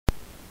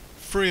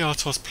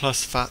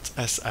FreeRTOS+FAT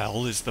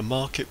SL is the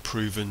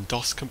market-proven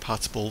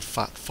DOS-compatible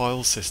FAT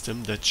file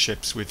system that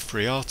ships with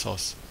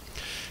FreeRTOS.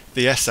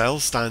 The SL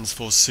stands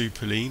for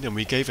super lean, and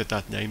we gave it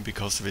that name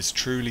because of its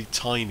truly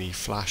tiny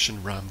flash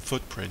and RAM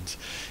footprint.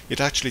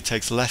 It actually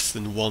takes less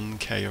than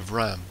 1K of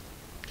RAM.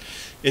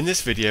 In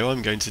this video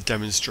I'm going to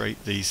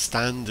demonstrate the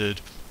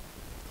standard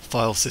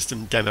file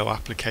system demo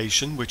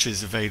application, which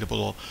is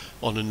available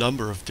on a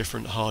number of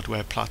different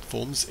hardware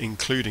platforms,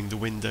 including the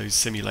Windows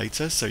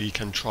simulator, so you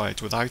can try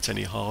it without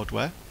any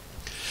hardware.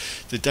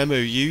 The demo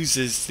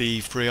uses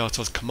the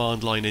FreeRTOS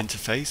command line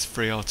interface,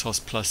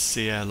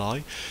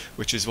 FreeRTOS+CLI,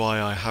 which is why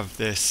I have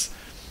this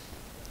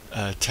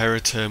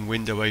TerraTerm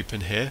window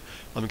open here.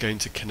 I'm going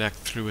to connect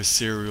through a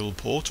serial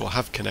port, or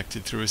have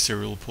connected through a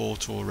serial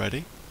port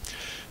already.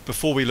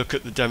 Before we look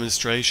at the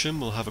demonstration,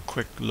 we'll have a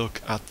quick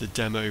look at the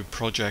demo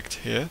project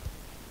here.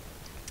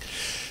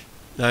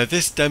 Now,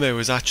 this demo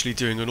is actually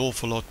doing an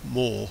awful lot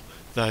more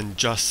than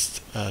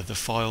just the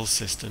file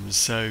system,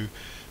 so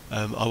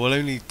I will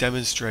only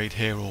demonstrate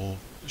here or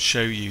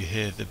show you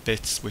here the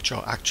bits which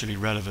are actually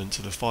relevant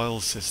to the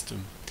file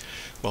system.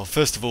 Well,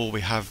 first of all,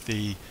 we have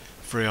the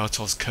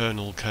Freertos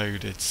kernel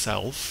code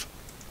itself.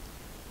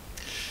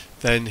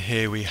 Then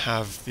here we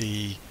have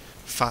the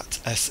FAT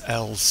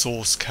SL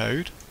source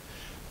code.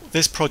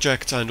 This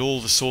project and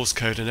all the source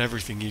code and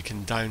everything you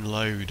can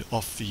download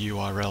off the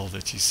URL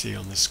that you see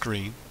on the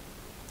screen.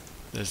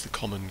 There's the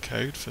common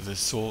code for the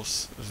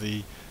source of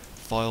the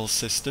file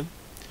system.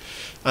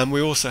 And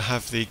we also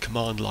have the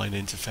command line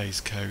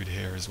interface code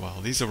here as well.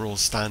 These are all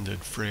standard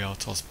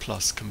FreeRTOS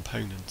Plus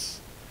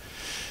components.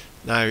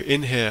 Now,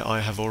 in here I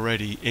have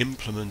already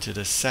implemented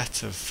a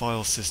set of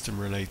file system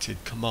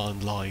related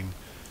command line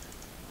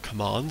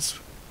commands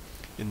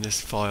in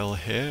this file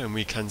here, and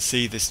we can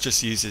see this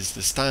just uses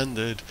the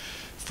standard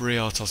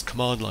FreeRTOS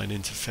command line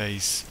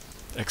interface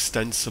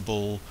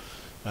extensible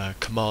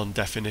command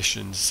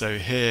definitions. So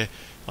here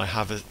I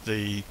have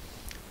the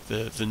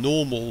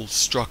normal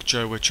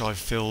structure which I've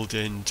filled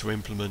in to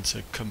implement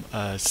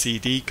a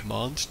cd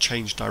command,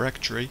 change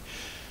directory.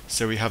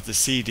 So we have the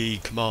cd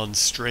command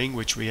string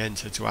which we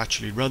enter to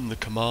actually run the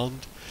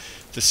command,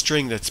 the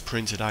string that's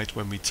printed out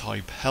when we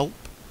type help.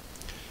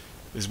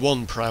 There's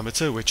one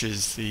parameter which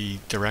is the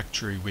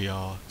directory we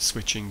are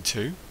switching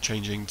to,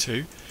 changing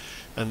to,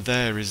 and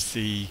there is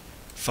the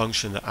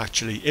function that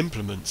actually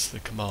implements the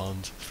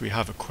command. If we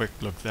have a quick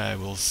look there,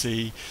 we'll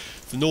see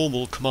the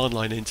normal command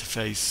line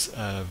interface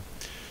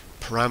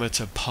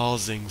parameter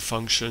parsing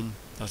function.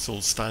 That's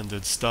all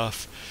standard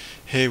stuff.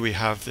 Here we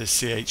have the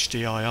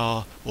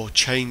chdir or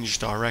change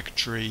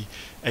directory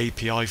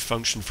API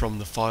function from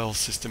the file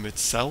system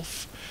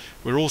itself.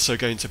 We're also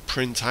going to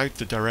print out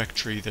the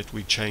directory that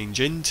we change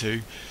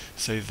into,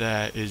 so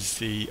there is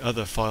the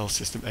other file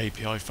system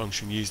API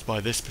function used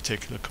by this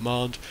particular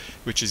command,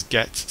 which is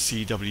get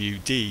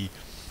cwd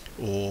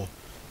or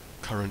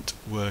current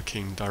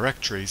working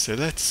directory. So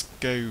let's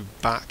go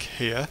back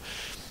here.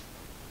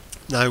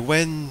 Now,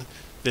 when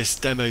this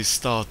demo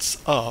starts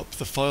up,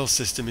 the file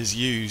system is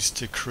used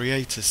to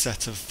create a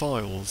set of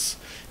files.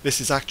 This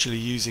is actually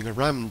using a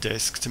RAM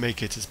disk to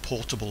make it as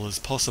portable as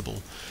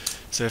possible.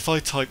 So if I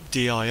type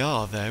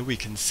dir there, we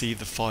can see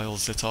the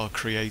files that are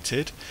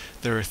created.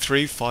 There are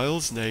 3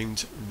 files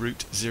named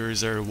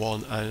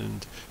root001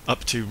 and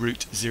up to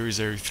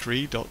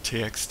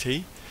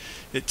root003.txt.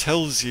 It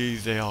tells you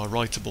they are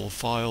writable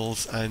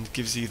files and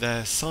gives you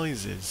their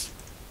sizes.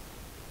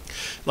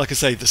 Like I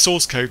say, the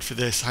source code for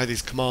this, how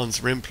these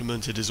commands are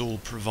implemented, is all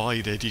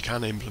provided. You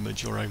can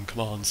implement your own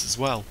commands as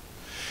well.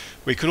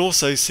 We can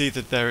also see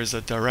that there is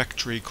a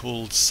directory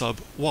called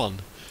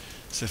sub1.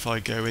 So if I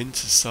go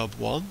into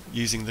sub1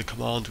 using the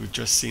command we've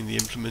just seen the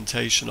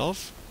implementation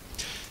of,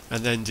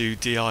 and then do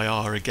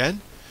dir again,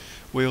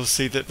 we'll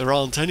see that there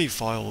aren't any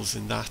files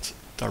in that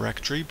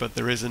directory, but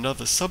there is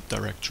another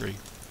subdirectory.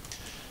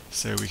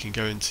 So we can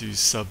go into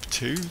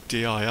sub2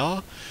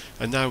 dir,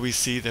 and now we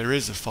see there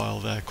is a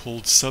file there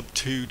called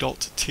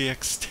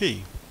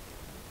sub2.txt.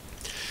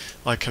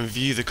 I can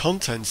view the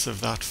contents of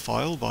that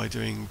file by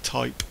doing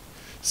type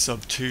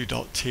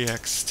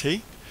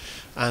sub2.txt,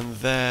 and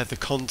there the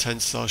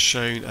contents are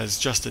shown as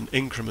just an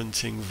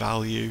incrementing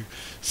value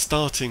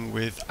starting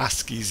with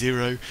ASCII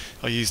 0.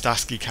 I used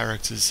ASCII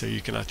characters so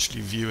you can actually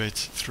view it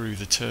through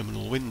the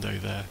terminal window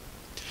there.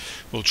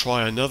 We'll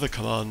try another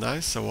command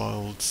now, so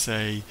I'll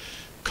say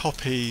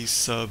copy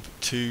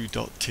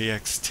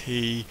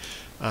sub2.txt,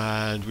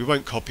 and we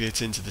won't copy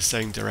it into the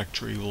same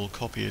directory, we'll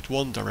copy it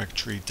one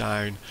directory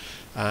down,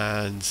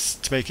 and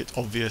to make it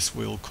obvious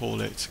we'll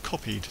call it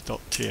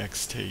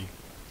copied.txt.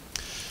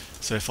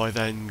 So if I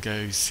then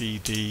go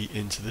cd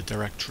into the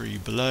directory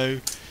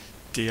below,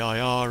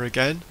 dir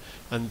again,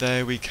 and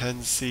there we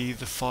can see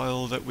the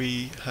file that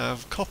we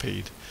have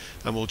copied,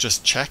 and we'll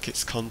just check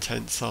its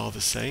contents are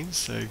the same.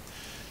 So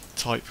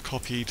type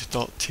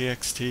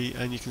copied.txt,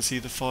 and you can see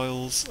the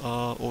files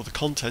are, or the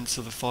contents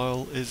of the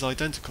file is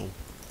identical.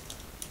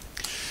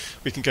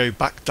 We can go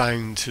back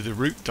down to the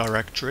root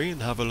directory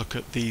and have a look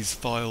at these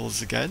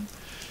files again.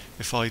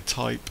 If I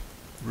type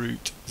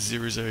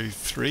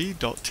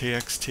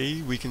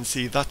root003.txt, we can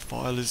see that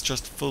file is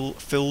just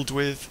filled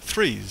with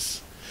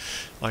 3s.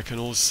 I can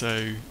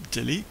also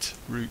delete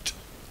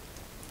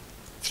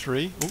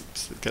root3,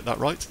 oops, get that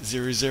right,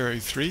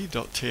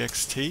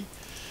 003.txt,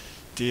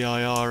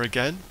 dir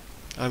again,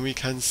 and we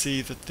can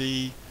see that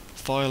the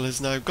file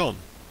is now gone.